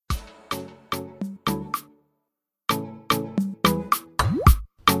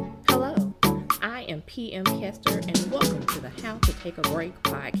am PM Kester, and welcome to the How to Take a Break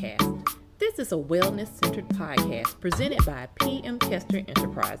podcast. This is a wellness-centered podcast presented by PM Kester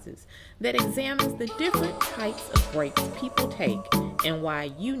Enterprises that examines the different types of breaks people take and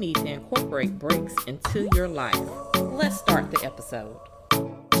why you need to incorporate breaks into your life. Let's start the episode.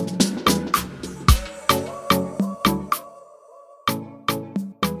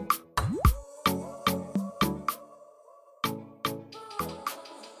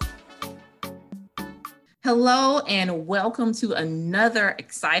 Hello and welcome to another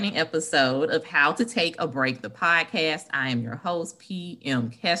exciting episode of How to Take a Break, the podcast. I am your host, PM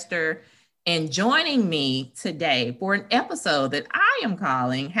Kester, and joining me today for an episode that I am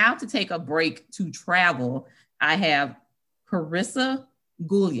calling How to Take a Break to Travel, I have Carissa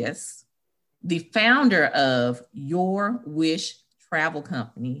Gulyas, the founder of Your Wish Travel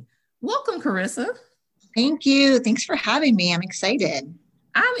Company. Welcome, Carissa. Thank you. Thanks for having me. I'm excited.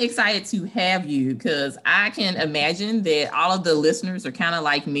 I'm excited to have you because I can imagine that all of the listeners are kind of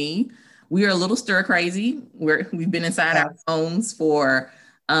like me. We are a little stir crazy. We've been inside our homes for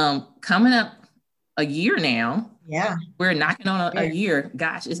coming up a year now. Yeah. We're knocking on a year.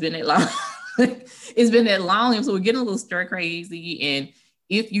 Gosh, it's been that long. It's been that long. And so we're getting a little stir crazy. And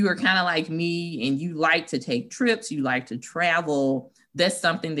if you are kind of like me and you like to take trips, you like to travel, that's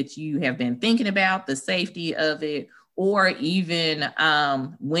something that you have been thinking about, the safety of it. Or even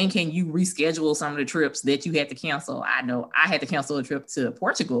when can you reschedule some of the trips that you had to cancel? I know I had to cancel a trip to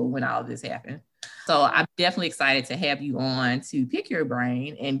Portugal when all of this happened. So I'm definitely excited to have you on to pick your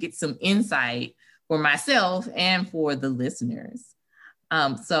brain and get some insight for myself and for the listeners.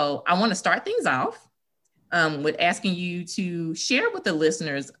 So I want to start things off with asking you to share with the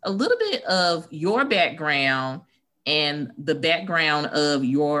listeners a little bit of your background and the background of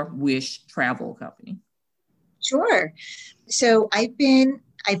Your Wish Travel Company. Sure. So I've been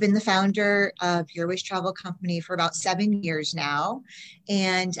the founder of Your Wish Travel Company for about 7 years now,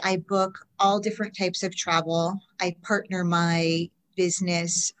 and I book all different types of travel. I partner my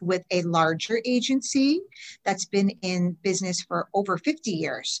business with a larger agency that's been in business for over 50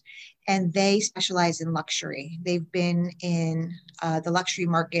 years, and they specialize in luxury. They've been in the luxury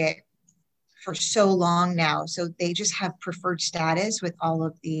market for so long now, so they just have preferred status with all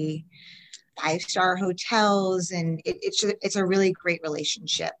of the 5-star hotels, and it's a really great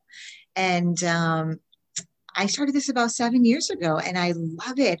relationship. And I started this about 7 years ago, and I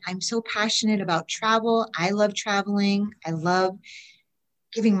love it. I'm so passionate about travel. I love traveling. I love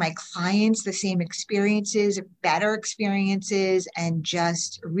giving my clients the same experiences, better experiences, and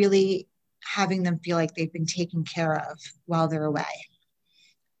just really having them feel like they've been taken care of while they're away.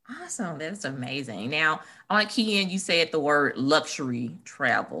 Awesome. That's amazing. Now, I want to key in, you said the word luxury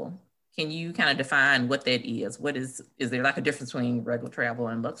travel. Can you kind of define what that is? Is there like a difference between regular travel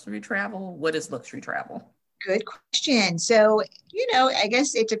and luxury travel? What is luxury travel? Good question. So, I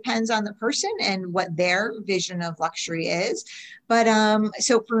guess it depends on the person and what their vision of luxury is. But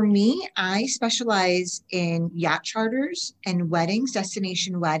so for me, I specialize in yacht charters and weddings,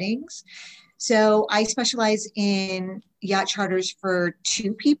 destination weddings. So I specialize in yacht charters for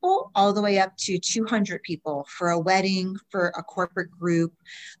 2 people all the way up to 200 people for a wedding, for a corporate group.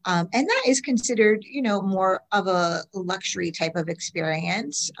 And that is considered, more of a luxury type of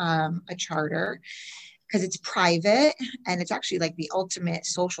experience, a charter, because it's private and it's actually like the ultimate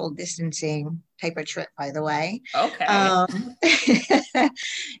social distancing type of trip, by the way. Okay.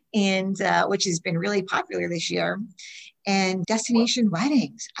 And which has been really popular this year. And destination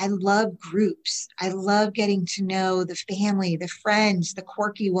weddings. I love groups. I love getting to know the family, the friends, the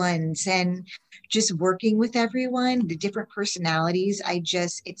quirky ones, and just working with everyone, the different personalities.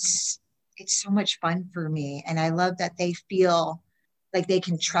 It's so much fun for me. And I love that they feel like they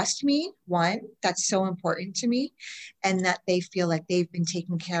can trust me. One, that's so important to me. And that they feel like they've been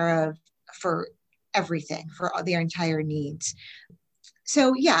taken care of for everything, for their entire needs.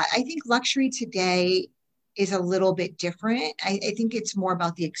 So yeah, I think luxury today is a little bit different. I think it's more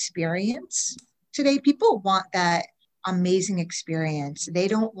about the experience. Today, people want that amazing experience. They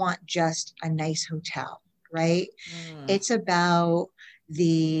don't want just a nice hotel, right? It's about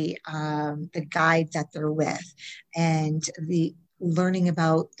the guides that they're with and the learning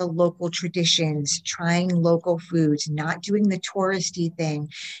about the local traditions, trying local foods, not doing the touristy thing.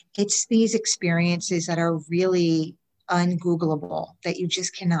 It's these experiences that are really ungoogleable, that you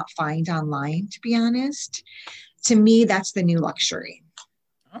just cannot find online, to be honest. To me, that's the new luxury.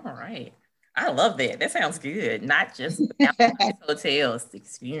 All right. I love that. That sounds good. Not just hotels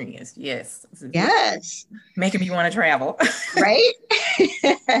experience. Yes. Yes. Making me want to travel. Right?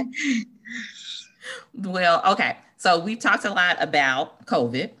 Well, okay. So we talked a lot about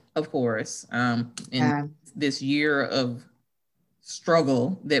COVID. of course, in Yeah. this year of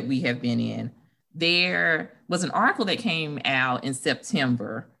struggle that we have been in. There was an article that came out in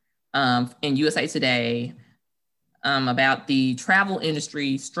September in USA Today about the travel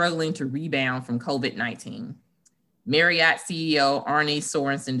industry struggling to rebound from COVID-19. Marriott CEO Arne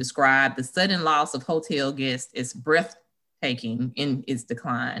Sorensen described the sudden loss of hotel guests as breathtaking in its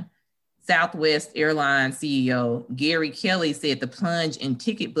decline. Southwest Airlines CEO Gary Kelly said the plunge in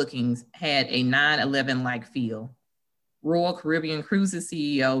ticket bookings had a 9/11-like feel. Royal Caribbean Cruises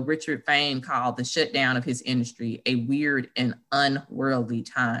CEO Richard Fain called the shutdown of his industry a weird and unworldly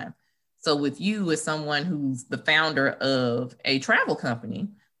time. So with you as someone who's the founder of a travel company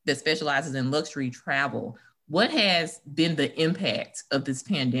that specializes in luxury travel, what has been the impact of this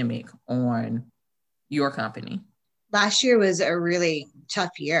pandemic on your company? Last year was a really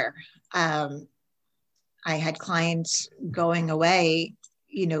tough year. I had clients going away,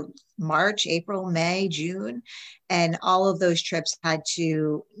 March, April, May, June, and all of those trips had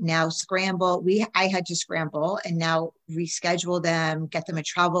to now scramble. I had to scramble and now reschedule them, get them a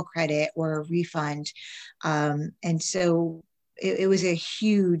travel credit or a refund. And so it was a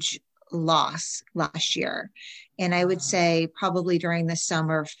huge loss last year. And I would say probably during the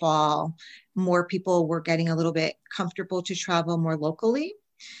summer, fall, more people were getting a little bit comfortable to travel more locally.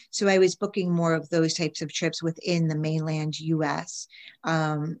 So I was booking more of those types of trips within the mainland US.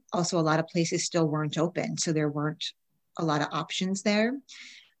 Also, a lot of places still weren't open, so there weren't a lot of options there.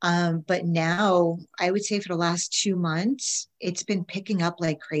 But now I would say for the last 2 months, it's been picking up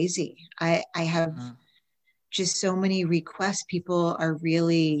like crazy. I have just so many requests. People are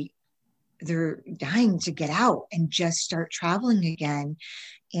really, they're dying to get out and just start traveling again.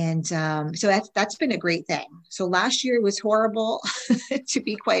 And so that's been a great thing. So last year was horrible, to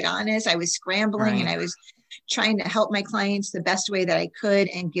be quite honest. I was scrambling and I was trying to help my clients the best way that I could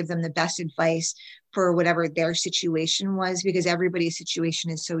and give them the best advice for whatever their situation was, because everybody's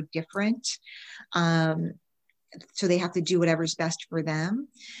situation is so different. So they have to do whatever's best for them.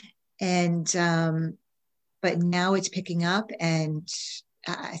 And but now it's picking up, and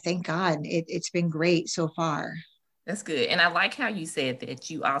thank God it's been great so far. That's good. And I like how you said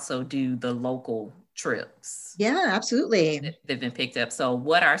that you also do the local trips. Yeah, absolutely. They've been picked up. So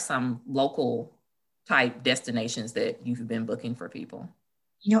what are some local type destinations that you've been booking for people?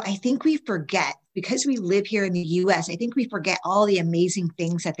 I think we forget, because we live here in the US, I think we forget all the amazing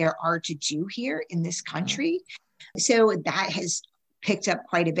things that there are to do here in this country. So that has picked up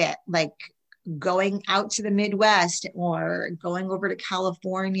quite a bit, like going out to the Midwest or going over to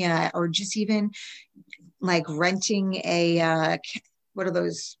California, or just even like renting what are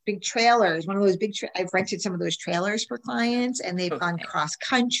those big trailers? One of those I've rented some of those trailers for clients, and they've gone cross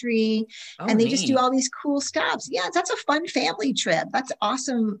country and they just do all these cool stops. Yeah, that's a fun family trip. That's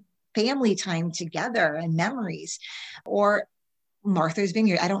awesome family time together and memories. Or Martha's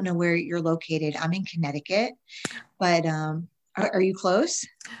Vineyard. I don't know where you're located. I'm in Connecticut, but are you close?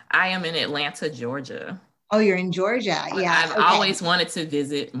 I am in Atlanta, Georgia. Oh, you're in Georgia. Yeah. I've always wanted to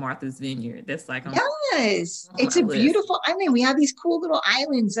visit Martha's Vineyard. That's like, yes, it's a beautiful island. We have these cool little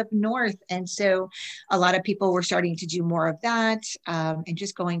islands up north. And so a lot of people were starting to do more of that, and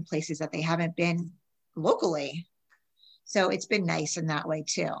just going places that they haven't been locally. So it's been nice in that way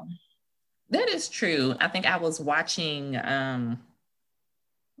too. That is true. I think I was watching,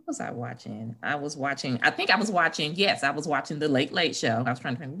 what was I watching? I was watching The Late Late Show. I was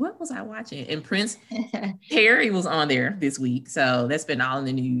trying to think, what was I watching? And Prince Harry was on there this week. So that's been all in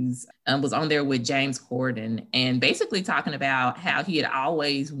the news. Was on there with James Corden, and basically talking about how he had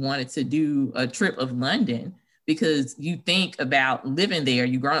always wanted to do a trip of London, because you think about living there,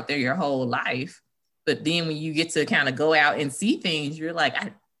 you grown up there your whole life. But then when you get to kind of go out and see things, you're like,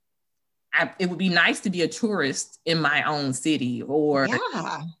 it would be nice to be a tourist in my own city or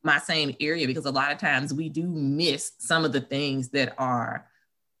my same area, because a lot of times we do miss some of the things that are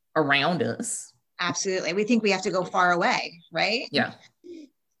around us. Absolutely. We think we have to go far away, right? Yeah.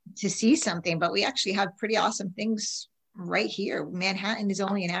 To see something, but we actually have pretty awesome things right here. Manhattan is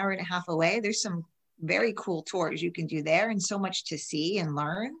only an hour and a half away. There's some very cool tours you can do there, and so much to see and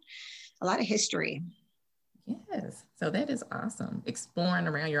learn. A lot of history. Yes. So that is awesome. Exploring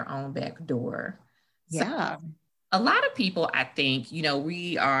around your own back door. Yeah. So a lot of people, I think,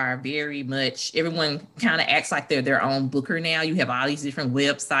 we are very much, everyone kind of acts like they're their own booker now. You have all these different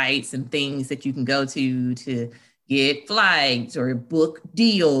websites and things that you can go to get flights or book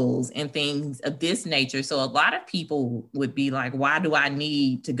deals and things of this nature. So a lot of people would be like, why do I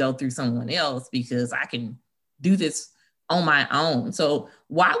need to go through someone else? Because I can do this on my own. So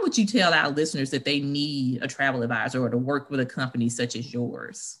why would you tell our listeners that they need a travel advisor or to work with a company such as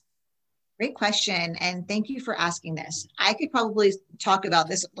yours? Great question. And thank you for asking this. I could probably talk about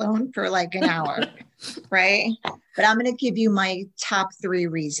this alone for like an hour, right? But I'm going to give you my top 3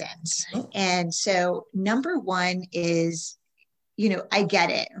 reasons. And so number 1 is, I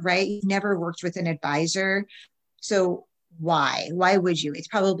get it, right? You've never worked with an advisor. So why would you? It's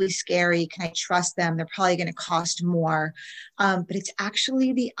probably scary. Can I trust them? They're probably going to cost more. But it's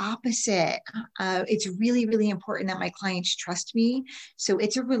actually the opposite. It's really, really important that my clients trust me. So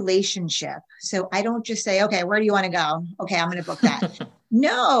it's a relationship. So I don't just say, okay, where do you want to go? Okay, I'm going to book that.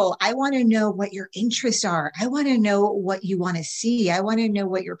 No, I want to know what your interests are. I want to know what you want to see. I want to know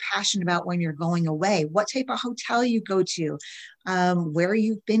what you're passionate about when you're going away, what type of hotel you go to, where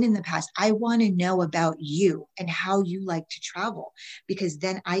you've been in the past. I want to know about you and how you like to travel, because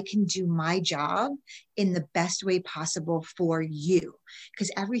then I can do my job in the best way possible for you, because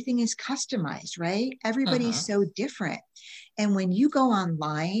everything is customized, right? Everybody's so different. And when you go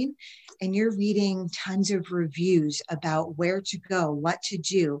online and you're reading tons of reviews about where to go, what to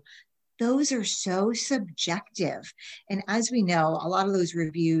do, those are so subjective. And as we know, a lot of those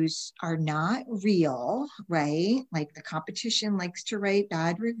reviews are not real, right? Like the competition likes to write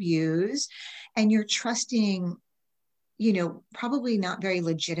bad reviews, and you're trusting, probably not very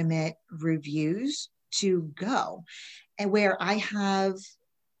legitimate reviews to go. And where I have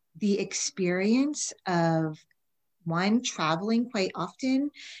the experience of 1, traveling quite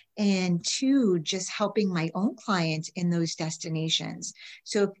often, and 2, just helping my own clients in those destinations.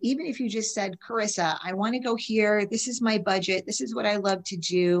 So even if you just said, Carissa, I want to go here, this is my budget, this is what I love to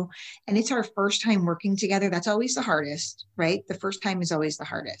do, and it's our first time working together, that's always the hardest, right? The first time is always the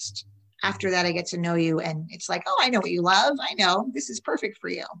hardest. After that, I get to know you, and it's like, oh, I know what you love. I know this is perfect for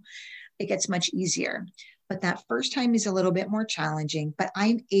you. It gets much easier. But that first time is a little bit more challenging, but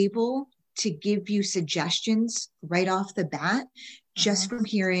I'm able to give you suggestions right off the bat, just from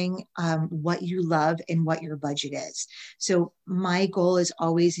hearing what you love and what your budget is. So my goal is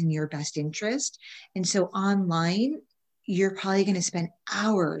always in your best interest. And so online, you're probably going to spend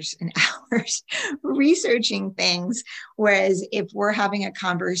hours and hours researching things. Whereas if we're having a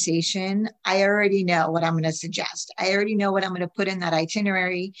conversation, I already know what I'm going to suggest. I already know what I'm going to put in that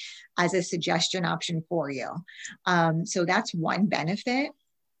itinerary as a suggestion option for you. So that's one benefit,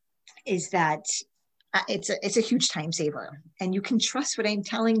 is that it's a huge time saver, and you can trust what I'm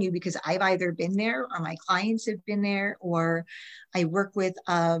telling you because I've either been there or my clients have been there, or I work with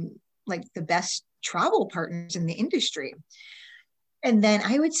like the best travel partners in the industry. And then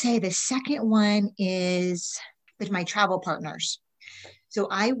I would say the second one is with my travel partners. So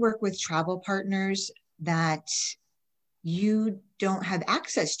I work with travel partners that you don't have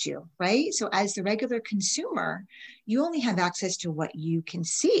access to, right? So as the regular consumer, you only have access to what you can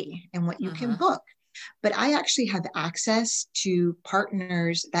see and what you can book. But I actually have access to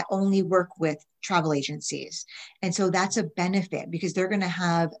partners that only work with travel agencies. And so that's a benefit because they're going to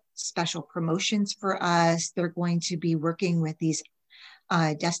have special promotions for us. They're going to be working with these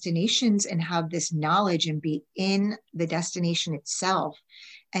destinations and have this knowledge and be in the destination itself.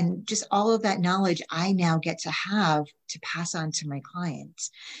 And just all of that knowledge I now get to have to pass on to my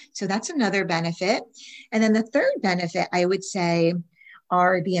clients. So that's another benefit. And then the third benefit, I would say,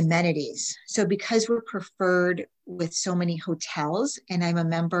 are the amenities. So because we're preferred with so many hotels, and I'm a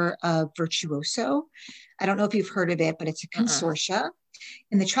member of Virtuoso, I don't know if you've heard of it, but it's a consortia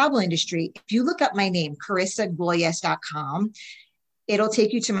in the travel industry. If you look up my name, CarissaGulyas.com, it'll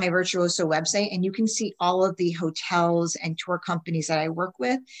take you to my Virtuoso website, and you can see all of the hotels and tour companies that I work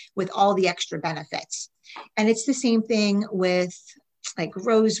with all the extra benefits. And it's the same thing with like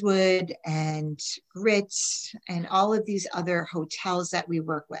Rosewood and Ritz and all of these other hotels that we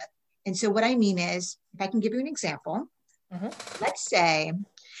work with. And so what I mean is, if I can give you an example, let's say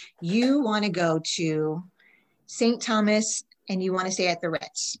you want to go to St. Thomas and you want to stay at the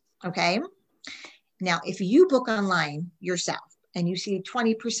Ritz, okay? Now, if you book online yourself and you see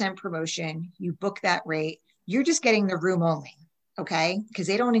 20% promotion, you book that rate, you're just getting the room only, okay? Because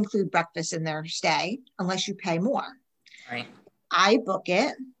they don't include breakfast in their stay unless you pay more. Right. I book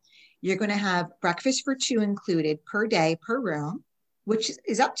it. You're going to have breakfast for 2 included per day, per room, which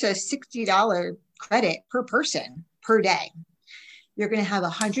is up to $60 credit per person per day. You're going to have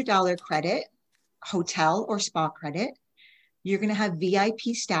 $100 credit, hotel or spa credit. You're going to have VIP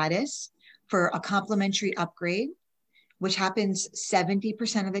status for a complimentary upgrade, which happens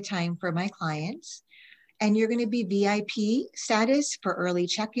 70% of the time for my clients. And you're going to be VIP status for early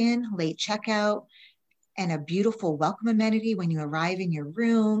check-in, late checkout, and a beautiful welcome amenity when you arrive in your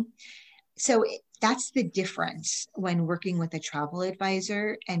room. So that's the difference when working with a travel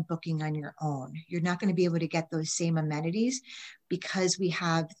advisor and booking on your own. You're not going to be able to get those same amenities because we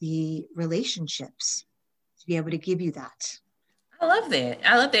have the relationships to be able to give you that. I love that.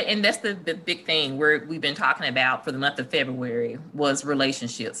 I love that. And that's the big thing we've been talking about for the month of February was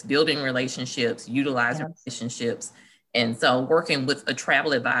relationships, building relationships, utilizing relationships. And so working with a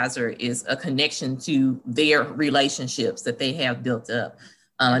travel advisor is a connection to their relationships that they have built up.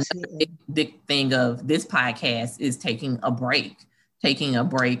 Another big thing of this podcast is taking a break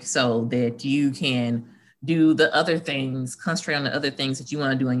so that you can do the other things, concentrate on the other things that you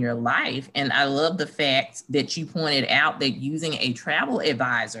want to do in your life. And I love the fact that you pointed out that using a travel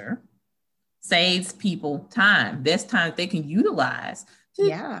advisor saves people time. That's time they can utilize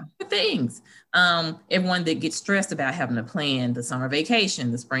to do things. Everyone that gets stressed about having to plan the summer vacation,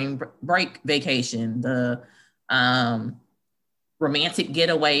 the spring break vacation, the romantic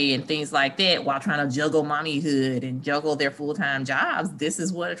getaway and things like that while trying to juggle mommyhood and juggle their full-time jobs. This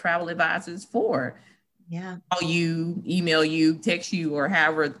is what a travel advisor is for. Yeah. Call you, email you, text you, or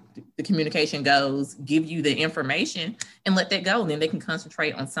however the communication goes, give you the information and let that go. And then they can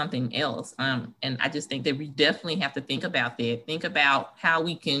concentrate on something else. And I just think that we definitely have to think about that. Think about how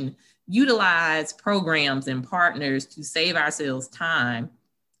we can utilize programs and partners to save ourselves time,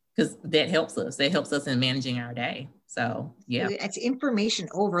 because that helps us. That helps us in managing our day. So, yeah. It's information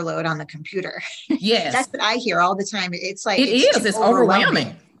overload on the computer. Yes. That's what I hear all the time. It's like, it's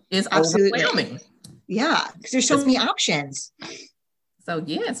overwhelming. It's absolutely overwhelming. Yeah, because there's so many options. So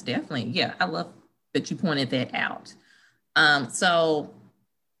yes, definitely. Yeah, I love that you pointed that out. So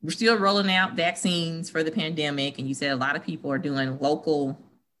we're still rolling out vaccines for the pandemic, and you said a lot of people are doing local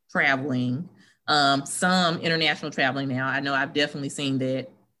traveling, some international traveling now. I know I've definitely seen that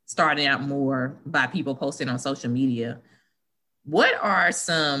starting out more by people posting on social media. What are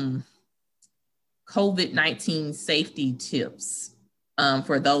some COVID-19 safety tips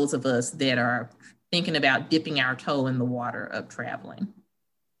for those of us that are thinking about dipping our toe in the water of traveling?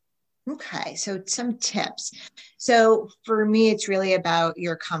 Okay, so some tips. So for me, it's really about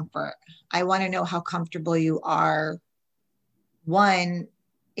your comfort. I want to know how comfortable you are, one,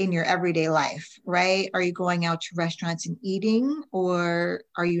 in your everyday life, right? Are you going out to restaurants and eating, or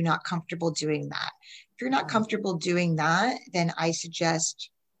are you not comfortable doing that? If you're not comfortable doing that, then I suggest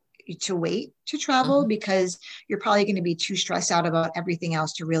to wait to travel, because you're probably going to be too stressed out about everything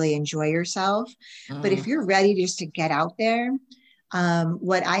else to really enjoy yourself. But if you're ready just to get out there,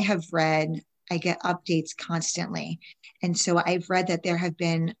 what I have read, I get updates constantly. And so I've read that there have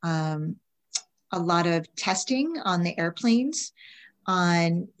been a lot of testing on the airplanes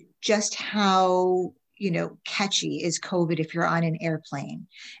on just how catchy is COVID if you're on an airplane.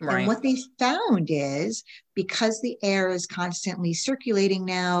 Right. And what they found is, because the air is constantly circulating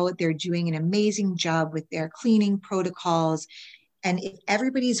now, they're doing an amazing job with their cleaning protocols. And if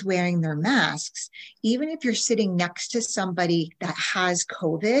everybody's wearing their masks, even if you're sitting next to somebody that has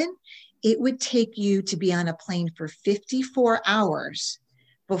COVID, it would take you to be on a plane for 54 hours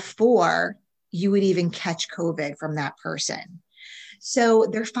before you would even catch COVID from that person. So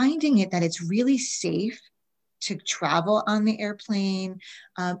they're finding that it's really safe to travel on the airplane.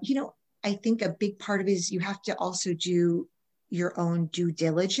 I think a big part of it is you have to also do your own due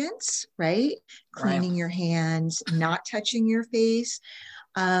diligence, right? Cleaning your hands, not touching your face.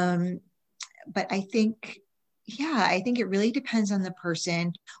 But I think it really depends on the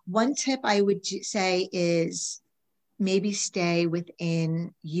person. One tip I would say is maybe stay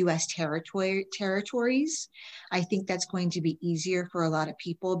within U.S. territories. I think that's going to be easier for a lot of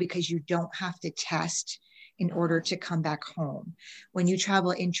people because you don't have to test in order to come back home. When you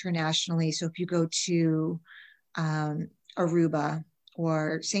travel internationally, so if you go to Aruba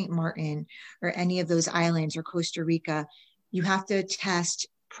or St. Martin or any of those islands or Costa Rica, you have to test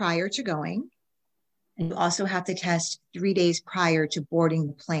prior to going. And you also have to test 3 days prior to boarding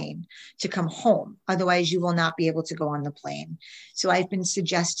the plane to come home. Otherwise, you will not be able to go on the plane. So I've been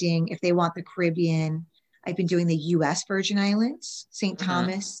suggesting, if they want the Caribbean, I've been doing the U.S. Virgin Islands, St.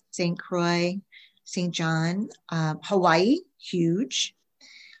 Thomas, St. Croix, St. John, Hawaii, huge,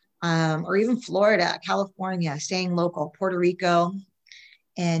 or even Florida, California, staying local, Puerto Rico.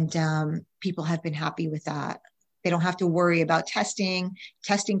 And people have been happy with that. They don't have to worry about testing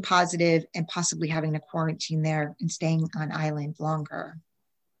positive, and possibly having to quarantine there and staying on island longer.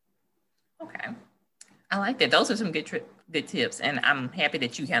 Okay. I like that. Those are some good tips. And I'm happy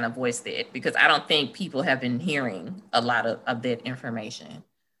that you kind of voiced that, because I don't think people have been hearing a lot of that information.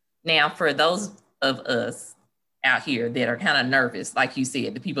 Now, for those of us out here that are kind of nervous, like you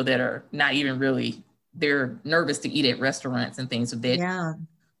said, the people that are not even really, they're nervous to eat at restaurants and things of that. Yeah.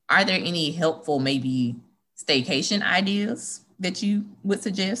 Are there any helpful, maybe staycation ideas that you would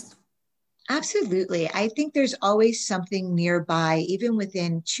suggest? Absolutely. I think there's always something nearby, even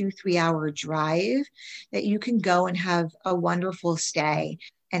within 2, 3 hour drive, that you can go and have a wonderful stay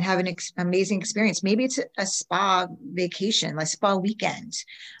and have an amazing experience. Maybe it's a spa vacation, a spa weekend.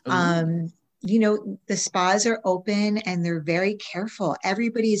 Ooh. The spas are open and they're very careful.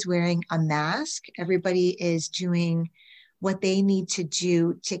 Everybody is wearing a mask. Everybody is doing what they need to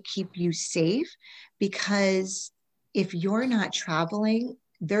do to keep you safe, because if you're not traveling,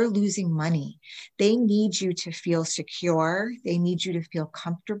 they're losing money. They need you to feel secure. They need you to feel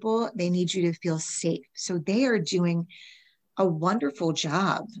comfortable. They need you to feel safe. So they are doing a wonderful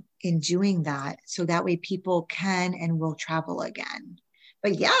job in doing that. So that way people can and will travel again.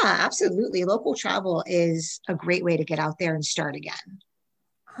 But yeah, absolutely. Local travel is a great way to get out there and start again.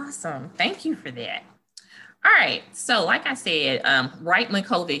 Awesome. Thank you for that. All right. So, like I said, right when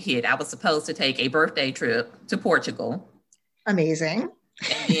COVID hit, I was supposed to take a birthday trip to Portugal. Amazing.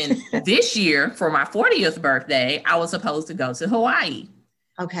 And then this year, for my 40th birthday, I was supposed to go to Hawaii.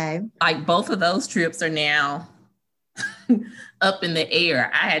 Okay. Like both of those trips are now up in the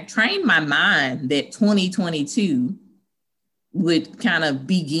air. I had trained my mind that 2022 would kind of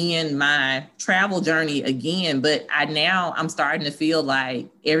begin my travel journey again, but I'm starting to feel like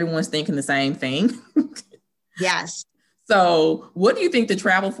everyone's thinking the same thing. Yes. So, what do you think the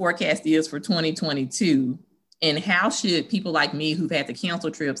travel forecast is for 2022? And how should people like me who've had to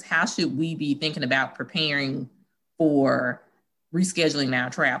cancel trips, how should we be thinking about preparing for rescheduling our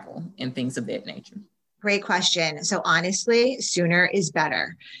travel and things of that nature? Great question. So honestly, sooner is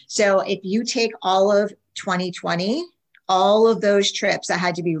better. So if you take all of 2020, all of those trips that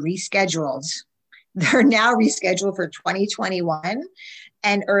had to be rescheduled, they're now rescheduled for 2021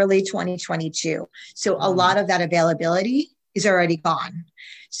 and early 2022. So a lot of that availability is already gone.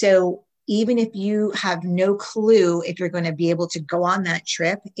 So even if you have no clue if you're going to be able to go on that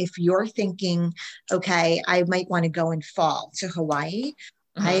trip, if you're thinking, okay, I might want to go in fall to Hawaii,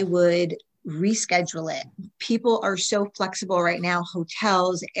 I would reschedule it. People are so flexible right now.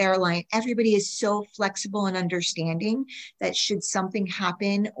 Hotels, airline, everybody is so flexible and understanding that should something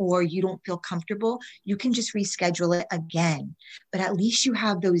happen or you don't feel comfortable, you can just reschedule it again. But at least you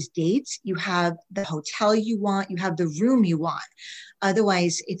have those dates, you have the hotel you want, you have the room you want.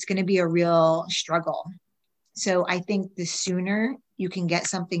 Otherwise, it's going to be a real struggle. So I think the sooner you can get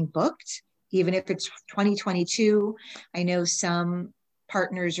something booked, even if it's 2022, I know some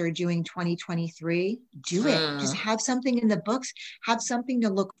partners are doing 2023, do it. Just have something in the books, have something to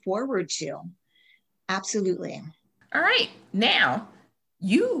look forward to. Absolutely. All right. Now,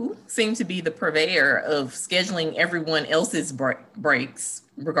 you seem to be the purveyor of scheduling everyone else's breaks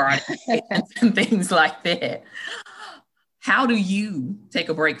regarding and things like that. How do you take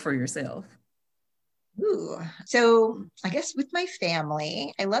a break for yourself? So I guess with my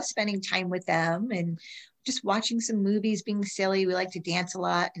family, I love spending time with them and just watching some movies, being silly. We like to dance a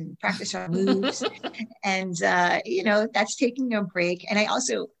lot and practice our moves. And, that's taking a break. And I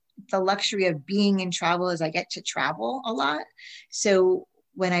also, the luxury of being in travel is I get to travel a lot. So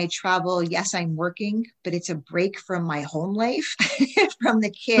when I travel, yes, I'm working, but it's a break from my home life, from the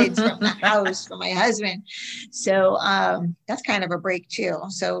kids, from the house, from my husband. So that's kind of a break too.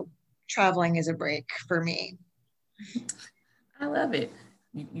 So traveling is a break for me. I love it.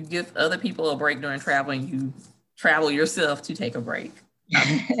 You give other people a break during traveling. You travel yourself to take a break.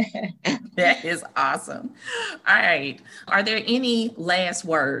 That is awesome. All right. Are there any last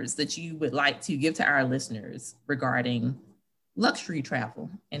words that you would like to give to our listeners regarding luxury travel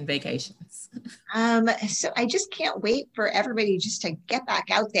and vacations? So I just can't wait for everybody just to get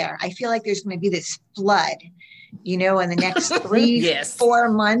back out there. I feel like there's going to be this flood, in the next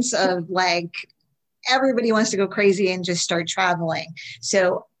 3-4 months of like, everybody wants to go crazy and just start traveling.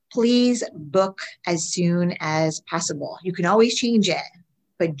 So please book as soon as possible. You can always change it,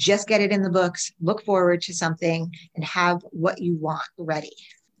 but just get it in the books, look forward to something and have what you want ready.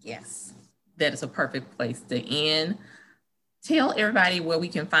 Yes, that is a perfect place to end. Tell everybody where we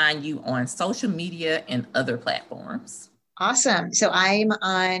can find you on social media and other platforms. Awesome. So I'm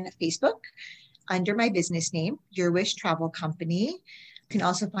on Facebook under my business name, Your Wish Travel Company. You can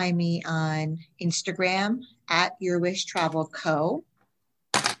also find me on Instagram at Your Wish Travel Co.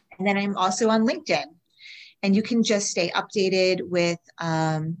 And then I'm also on LinkedIn. And you can just stay updated with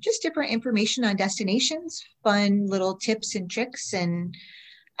just different information on destinations, fun little tips and tricks, and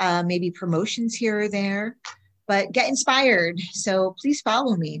maybe promotions here or there. But get inspired. So please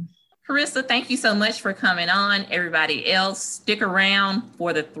follow me. Carissa, thank you so much for coming on. Everybody else, stick around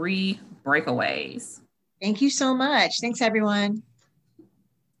for the 3 breakaways. Thank you so much. Thanks, everyone.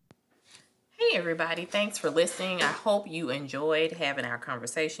 Hey, everybody. Thanks for listening. I hope you enjoyed having our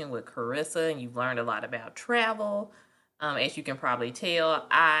conversation with Carissa and you've learned a lot about travel. As you can probably tell,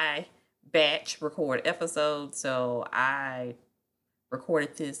 I batch record episodes. So I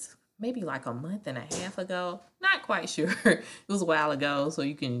recorded this maybe like a month and a half ago. Not quite sure. It was a while ago. So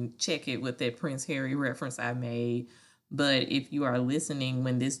you can check it with that Prince Harry reference I made. But if you are listening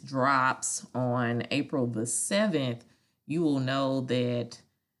when this drops on April the 7th, you will know that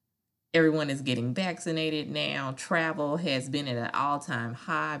everyone is getting vaccinated now. Travel has been at an all-time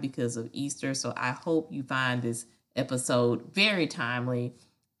high because of Easter. So I hope you find this episode very timely.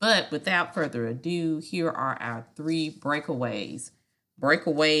 But without further ado, here are our 3 breakaways.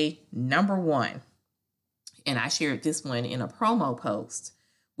 Breakaway number 1, and I shared this one in a promo post,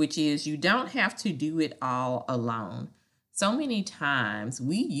 which is you don't have to do it all alone. So many times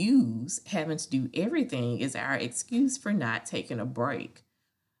we use having to do everything as our excuse for not taking a break.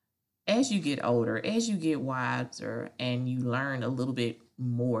 As you get older, as you get wiser, and you learn a little bit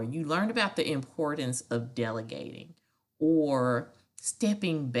more, you learn about the importance of delegating or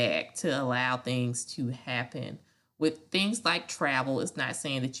stepping back to allow things to happen. With things like travel, it's not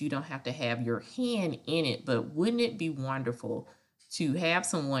saying that you don't have to have your hand in it, but wouldn't it be wonderful to have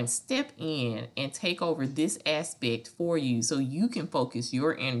someone step in and take over this aspect for you so you can focus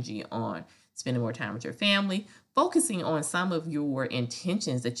your energy on spending more time with your family, focusing on some of your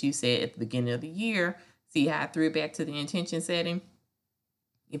intentions that you set at the beginning of the year. See how I threw it back to the intention setting?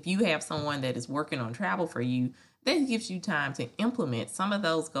 If you have someone that is working on travel for you, that gives you time to implement some of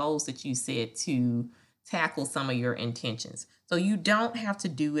those goals that you set to tackle some of your intentions. So you don't have to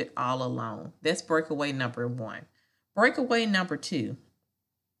do it all alone. That's breakaway number 1. Breakaway number 2,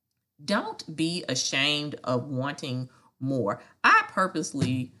 don't be ashamed of wanting more. I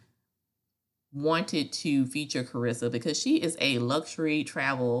purposely wanted to feature Carissa because she is a luxury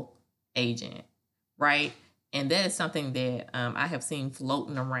travel agent, right? And that is something that I have seen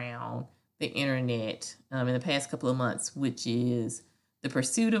floating around the internet in the past couple of months, which is the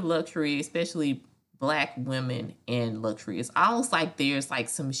pursuit of luxury, especially Black women in luxury. It's almost like there's like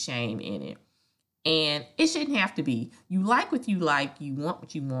some shame in it. And it shouldn't have to be. You like what you like, you want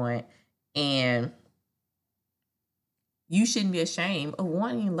what you want, and you shouldn't be ashamed of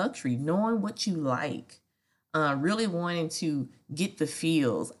wanting luxury, knowing what you like, really wanting to get the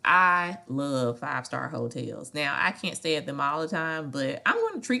feels. I love 5-star hotels. Now, I can't stay at them all the time, but I'm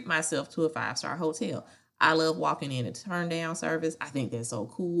going to treat myself to a 5-star hotel. I love walking in a turn down service. I think that's so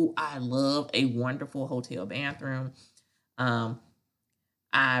cool. I love a wonderful hotel bathroom.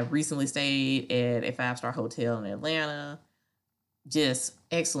 I recently stayed at a 5-star hotel in Atlanta. Just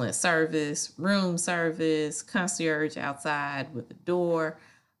excellent service, room service, concierge outside with the door.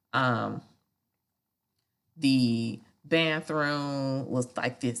 The bathroom was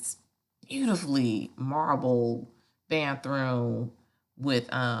like this beautifully marble bathroom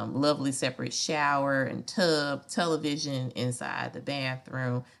with lovely separate shower and tub, television inside the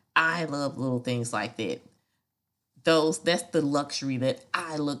bathroom. I love little things like that. That's the luxury that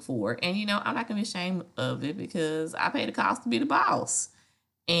I look for. And I'm not gonna be ashamed of it because I pay the cost to be the boss.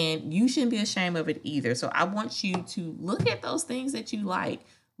 And you shouldn't be ashamed of it either. So I want you to look at those things that you like.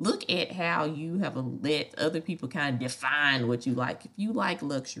 Look at how you have let other people kind of define what you like. If you like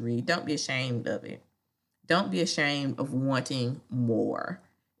luxury, don't be ashamed of it. Don't be ashamed of wanting more.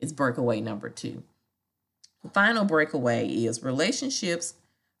 It's breakaway number 2. The final breakaway is relationships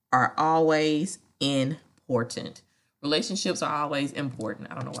are always important. Relationships are always important.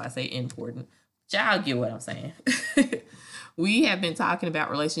 I don't know why I say important. Y'all get what I'm saying. We have been talking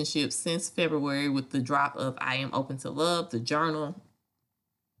about relationships since February with the drop of I Am Open to Love, the journal.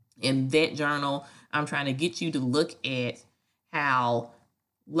 In that journal, I'm trying to get you to look at how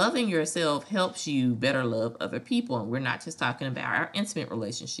loving yourself helps you better love other people. And we're not just talking about our intimate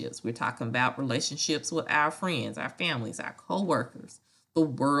relationships. We're talking about relationships with our friends, our families, our coworkers, the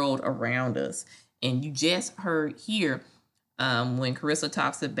world around us. And you just heard here when Carissa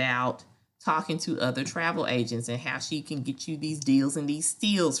talks about talking to other travel agents and how she can get you these deals and these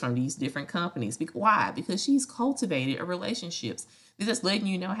steals from these different companies. Why? Because she's cultivated a relationships. This is letting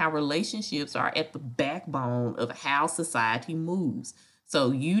you know how relationships are at the backbone of how society moves.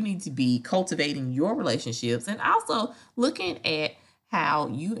 So you need to be cultivating your relationships and also looking at how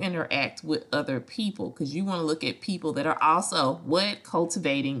you interact with other people, because you want to look at people that are also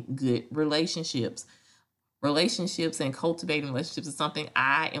cultivating good relationships. Relationships and cultivating relationships is something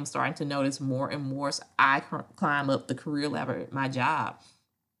I am starting to notice more and more as I climb up the career ladder at my job.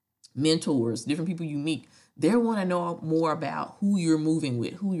 Mentors, different people you meet, they want to know more about who you're moving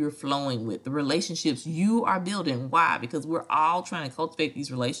with, who you're flowing with, the relationships you are building. Why? Because we're all trying to cultivate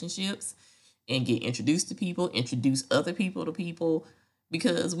these relationships and get introduced to people, introduce other people to people,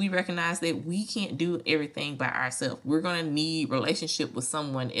 because we recognize that we can't do everything by ourselves. We're going to need relationship with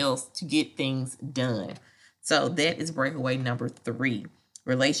someone else to get things done. So that is breakaway number 3.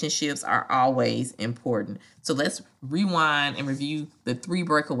 Relationships are always important. So let's rewind and review the 3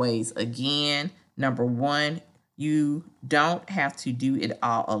 breakaways again. Number 1, you don't have to do it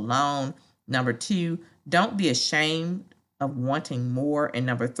all alone. Number 2, don't be ashamed of wanting more. And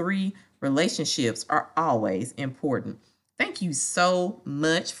number 3, relationships are always important. Thank you so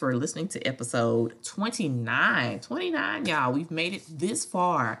much for listening to episode 29. 29, y'all. We've made it this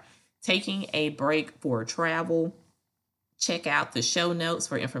far. Taking a break for travel. Check out the show notes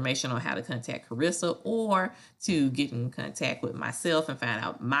for information on how to contact Carissa or to get in contact with myself and find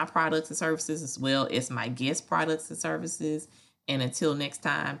out my products and services as well as my guest products and services. And until next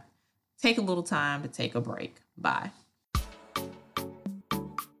time, take a little time to take a break. Bye.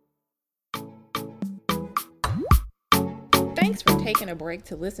 Thanks for taking a break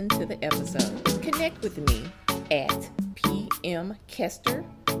to listen to the episode. Connect with me at PM Kester,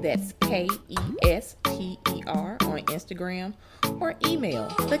 that's KESTER on Instagram, or email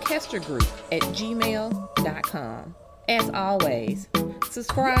thekestergroup@gmail.com. As always,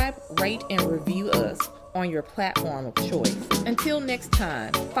 subscribe, rate, and review us on your platform of choice. Until next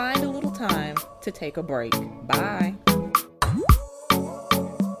time, find a little time to take a break. Bye.